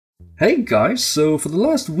Hey guys, so for the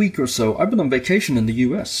last week or so I've been on vacation in the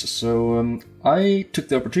US, so I took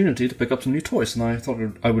the opportunity to pick up some new toys and I thought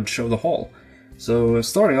I would show the haul. So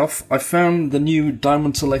starting off, I found the new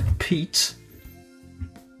Diamond Select Pete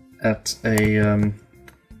at a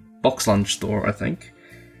box lunch store, I think.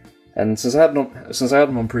 And since I had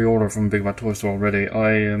them on pre-order from Big Bad Toy Store already,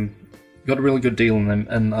 I got a really good deal on them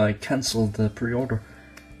and I cancelled the pre-order.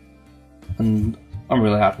 And I'm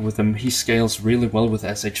really happy with him. He scales really well with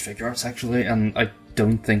SH Figuarts actually, and I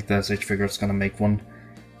don't think the SH Figuarts gonna make one.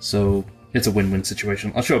 So it's a win-win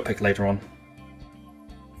situation. I'll show a pic later on.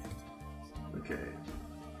 Okay.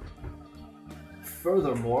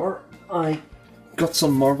 Furthermore, I got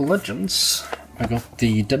some Marvel Legends. I got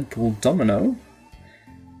the Deadpool Domino.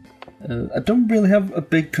 I don't really have a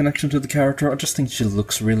big connection to the character, I just think she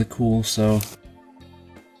looks really cool, so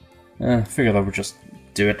I figured I would just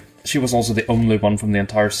do it. She was also the only one from the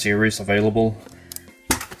entire series available.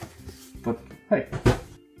 But hey.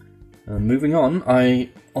 Moving on, I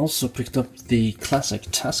also picked up the classic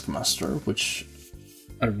Taskmaster, which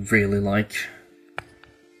I really like.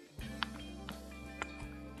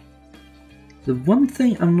 The one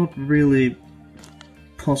thing I'm not really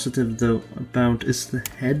positive though about is the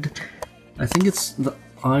head. I think it's the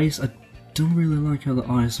eyes. I don't really like how the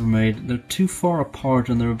eyes are made. They're too far apart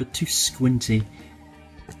and they're a bit too squinty.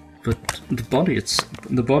 But the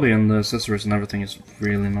body and the accessories and everything is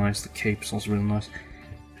really nice. The cape's also really nice.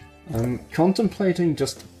 I'm contemplating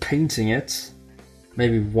just painting it,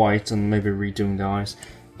 maybe white and maybe redoing the eyes.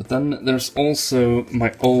 But then there's also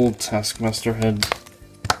my old Taskmaster head.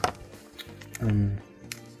 One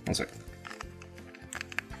sec.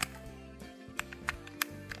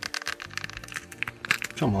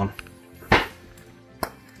 Come on.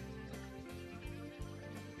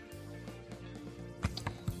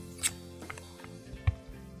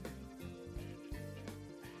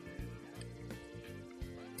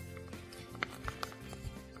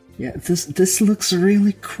 Yeah, this looks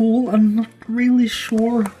really cool. I'm not really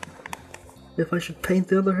sure if I should paint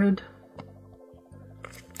the other head.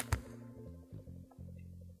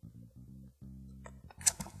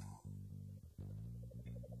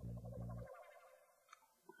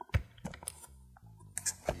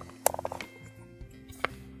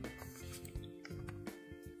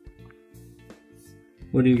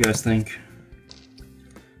 What do you guys think?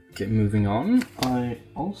 Okay, moving on.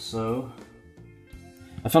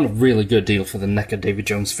 I found a really good deal for the NECA Davy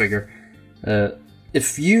Jones figure.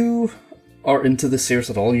 If you are into this series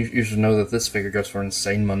at all, you should know that this figure goes for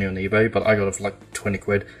insane money on eBay, but I got it for like 20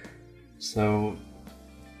 quid. So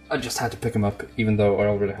I just had to pick him up, even though I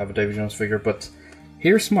already have a Davy Jones figure. But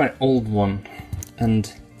here's my old one,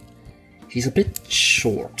 and he's a bit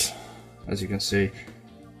short, as you can see.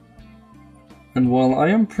 And while I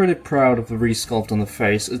am pretty proud of the resculpt on the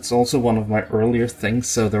face, it's also one of my earlier things,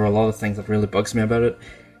 so there are a lot of things that really bugs me about it.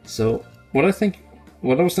 So what I was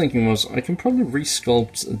thinking was I can probably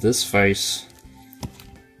resculpt this face,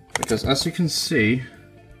 because as you can see,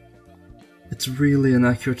 it's really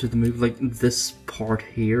inaccurate to the move. Like this part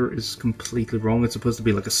here is completely wrong. It's supposed to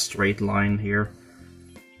be like a straight line here,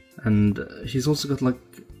 and he's also got like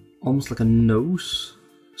almost like a nose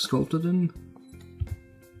sculpted in.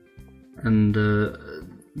 And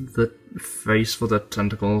the face for the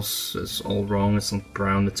tentacles is all wrong. It's not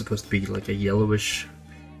brown. It's supposed to be like a yellowish,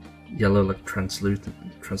 yellow, like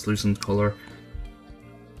translucent color.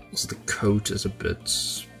 Also, the coat is a bit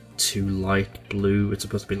too light blue. It's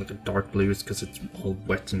supposed to be like a dark blue. It's because it's all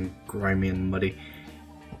wet and grimy and muddy.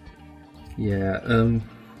 Yeah,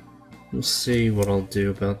 we'll see what I'll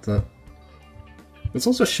do about that. It's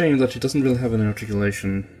also a shame that he doesn't really have any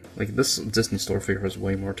articulation. Like, this Disney Store figure has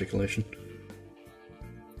way more articulation.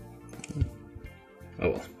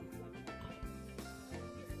 Oh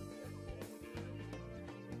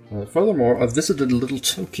well. Furthermore, I've visited Little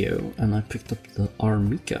Tokyo, and I picked up the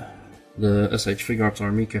Armika. The SH Figuarts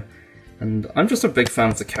Armika. And I'm just a big fan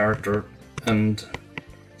of the character, and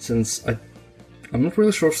since I'm not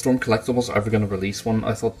really sure if Storm Collectibles are ever going to release one,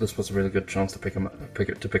 I thought this was a really good chance to pick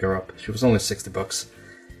her up. She was only 60 bucks.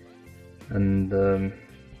 And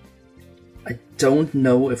I don't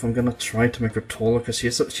know if I'm gonna try to make her taller, because she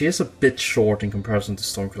is a bit short in comparison to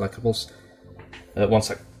Storm Collectibles. One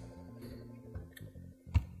sec.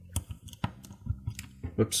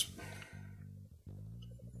 Whoops.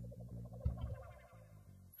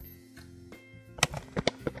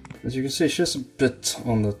 As you can see, she's a bit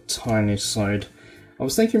on the tiny side. I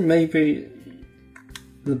was thinking maybe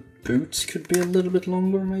the boots could be a little bit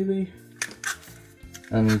longer, maybe?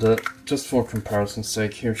 And just for comparison's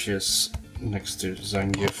sake, here she is next to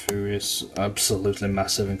Zangief, who is absolutely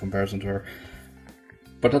massive in comparison to her.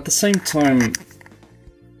 But at the same time,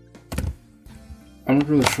 I'm not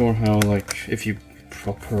really sure how, like, if you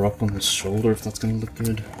prop her up on his shoulder, if that's gonna look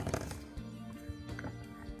good.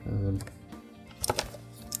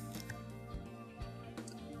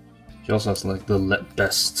 She also has, like, the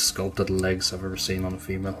best sculpted legs I've ever seen on a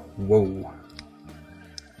female. Whoa.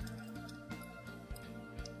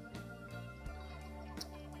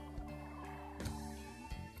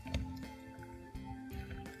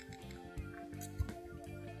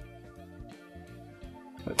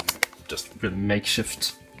 Just really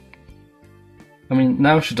makeshift. I mean,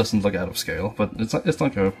 now she doesn't look out of scale, but it's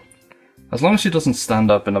like a... As long as she doesn't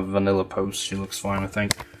stand up in a vanilla pose, she looks fine, I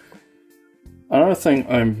think. Another thing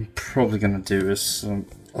I'm probably gonna do is...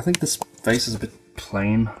 I think this face is a bit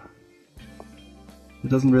plain. It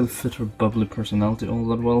doesn't really fit her bubbly personality all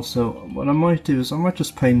that well, so what I might do is I might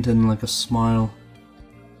just paint in like a smile.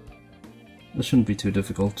 This shouldn't be too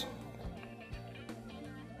difficult.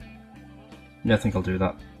 Yeah, I think I'll do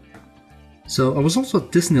that. So I was also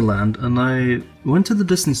at Disneyland, and I went to the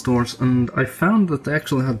Disney stores, and I found that they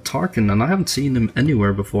actually had Tarkin, and I haven't seen him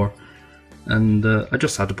anywhere before. And I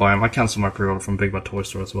just had to buy him. I cancelled my pre-order from Big Bad Toy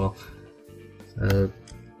Store as well.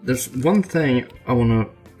 There's one thing I want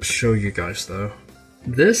to show you guys, though.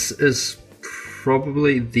 This is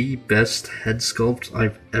probably the best head sculpt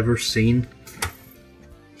I've ever seen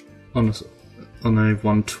on a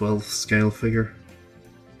 1/12 scale figure.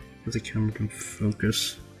 If the camera can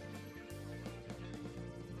focus.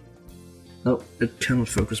 No, it cannot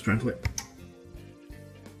focus apparently.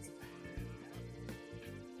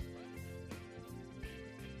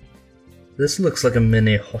 This looks like a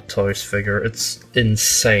mini Hot Toys figure. It's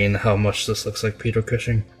insane how much this looks like Peter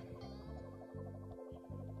Cushing.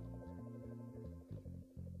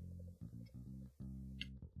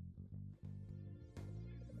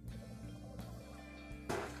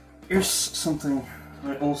 Here's something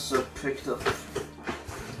I also picked up.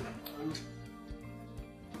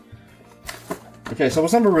 Okay, so I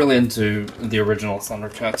was never really into the original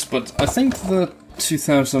Thundercats, but I think the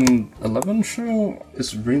 2011 show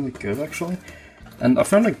is really good, actually. And I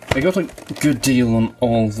found I got a good deal on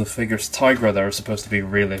all the figures. Tigra there is supposed to be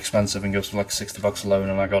really expensive and goes for like $60 alone,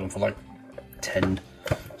 and I got them for like 10.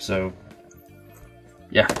 So,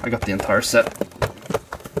 yeah, I got the entire set.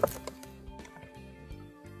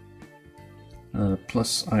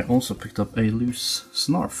 Plus, I also picked up a loose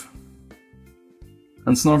Snarf.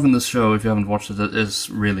 And Snarf in this show, if you haven't watched it, is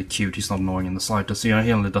really cute. He's not annoying in the slightest. He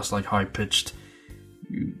only does like high-pitched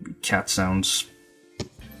cat sounds.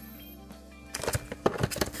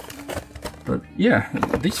 But yeah,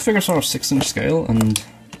 these figures are 6-inch scale, and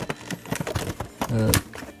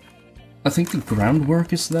I think the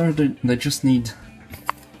groundwork is there. They just need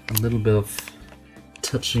a little bit of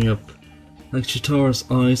touching up. Like Chitara's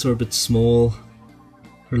eyes are a bit small.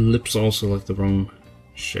 Her lips are also like the wrong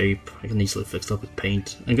shape. I can easily fix that with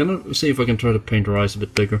paint. I'm gonna see if I can try to paint her eyes a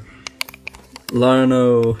bit bigger.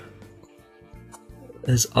 Lionel,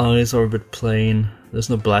 his eyes are a bit plain. There's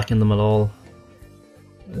no black in them at all.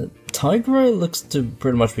 Tigra looks to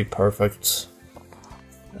pretty much be perfect.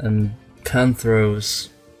 And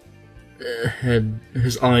Panthro's head,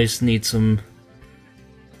 his eyes need some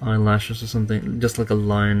eyelashes or something. Just like a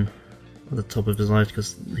line at the top of his eyes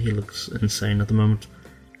because he looks insane at the moment.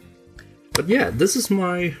 But yeah, this is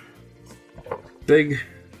my big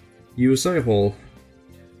USA haul.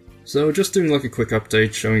 So just doing like a quick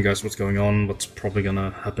update, showing you guys what's going on, what's probably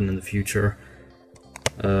gonna happen in the future.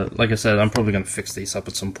 Like I said, I'm probably gonna fix these up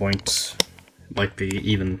at some point. Might be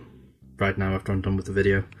even right now after I'm done with the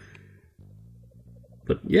video.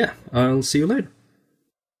 But yeah, I'll see you later.